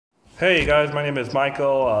Hey guys, my name is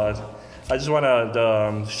Michael. I just want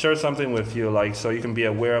to share something with you, like so you can be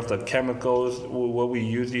aware of the chemicals what we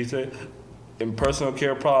use these days in personal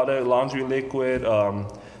care product, laundry liquid.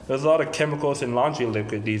 There's a lot of chemicals in laundry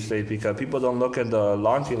liquid these days because people don't look at the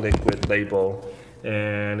laundry liquid label,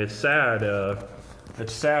 and it's sad.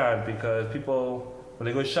 It's sad because people, when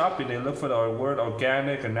they go shopping, they look for the word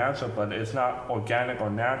organic and natural, but it's not organic or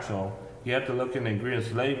natural. You have to look in the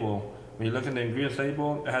ingredients label. When you look at the ingredients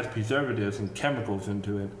label, it has preservatives and chemicals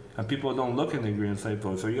into it. And people don't look at the ingredients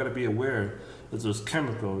label, so you gotta be aware of those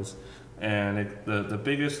chemicals. And the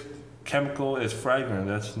biggest chemical is fragrance.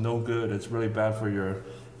 That's no good. It's really bad for your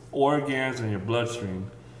organs and your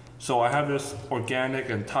bloodstream. So I have this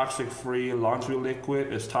organic and toxic-free laundry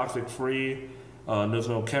liquid. It's toxic-free. There's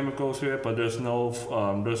no chemicals here, but there's no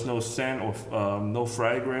scent or no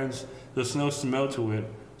fragrance. There's no smell to it.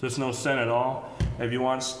 There's no scent at all. If you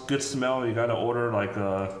want good smell, you gotta order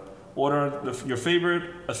your favorite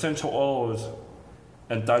essential oils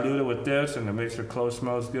and dilute it with this, and it makes your clothes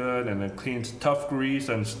smells good, and it cleans tough grease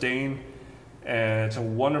and stain. And it's a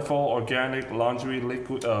wonderful organic laundry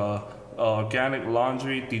liquid, organic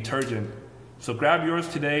laundry detergent. So grab yours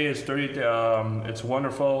today. It's it's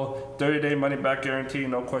wonderful. 30-day money back guarantee,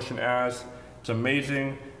 no question asked. It's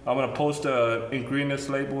amazing. I'm gonna post the ingredients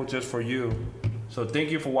label just for you. So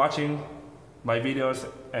thank you for watching my videos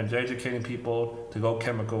and educating people to go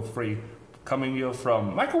chemical free. Coming to you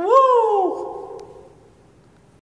from Michael Woo!